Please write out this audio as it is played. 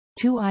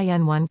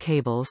2in1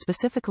 cable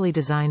specifically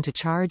designed to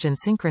charge and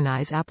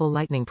synchronize Apple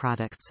Lightning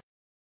products.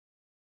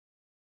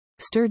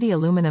 Sturdy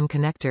aluminum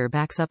connector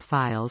backs up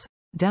files,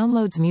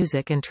 downloads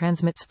music and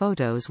transmits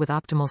photos with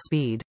optimal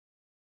speed.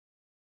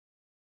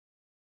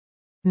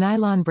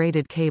 Nylon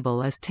braided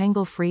cable is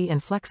tangle-free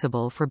and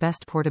flexible for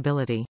best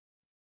portability.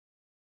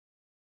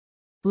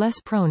 Less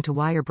prone to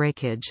wire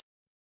breakage.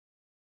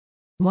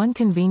 One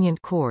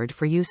convenient cord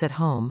for use at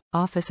home,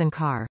 office and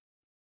car.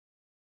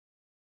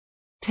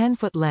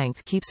 10-foot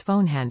length keeps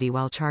phone handy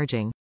while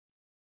charging.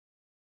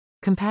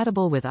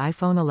 Compatible with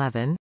iPhone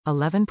 11,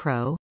 11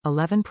 Pro,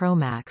 11 Pro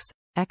Max,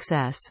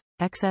 XS,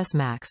 XS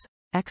Max,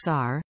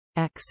 XR,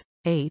 X,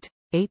 8,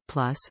 8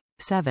 Plus,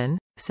 7,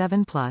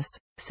 7 Plus,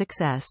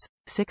 6S,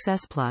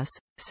 6S Plus,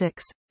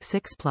 6,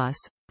 6 Plus,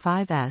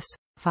 5S,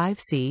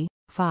 5C,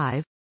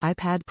 5,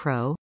 iPad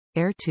Pro,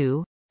 Air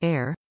 2,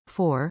 Air,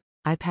 4,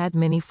 iPad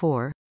Mini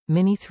 4,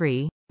 Mini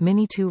 3,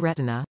 Mini 2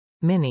 Retina,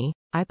 Mini,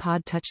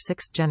 iPod Touch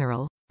 6th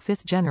General,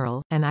 5th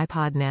General, and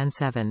iPod Nan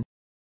 7.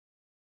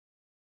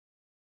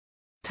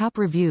 Top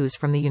reviews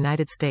from the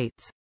United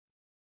States.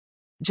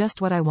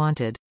 Just what I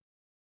wanted.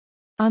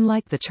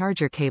 Unlike the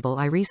charger cable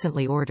I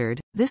recently ordered,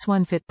 this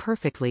one fit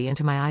perfectly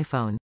into my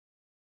iPhone.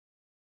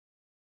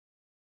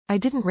 I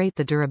didn't rate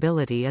the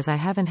durability as I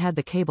haven't had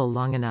the cable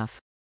long enough.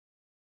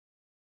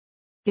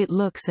 It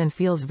looks and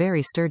feels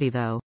very sturdy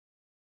though.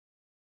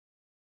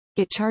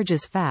 It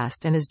charges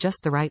fast and is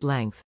just the right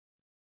length.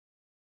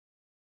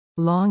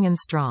 Long and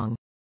strong.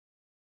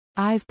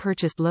 I've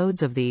purchased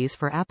loads of these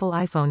for Apple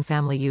iPhone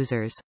family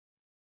users.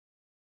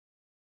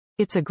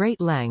 It's a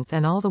great length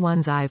and all the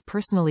ones I've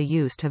personally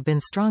used have been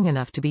strong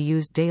enough to be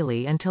used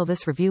daily until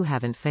this review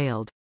haven't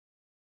failed.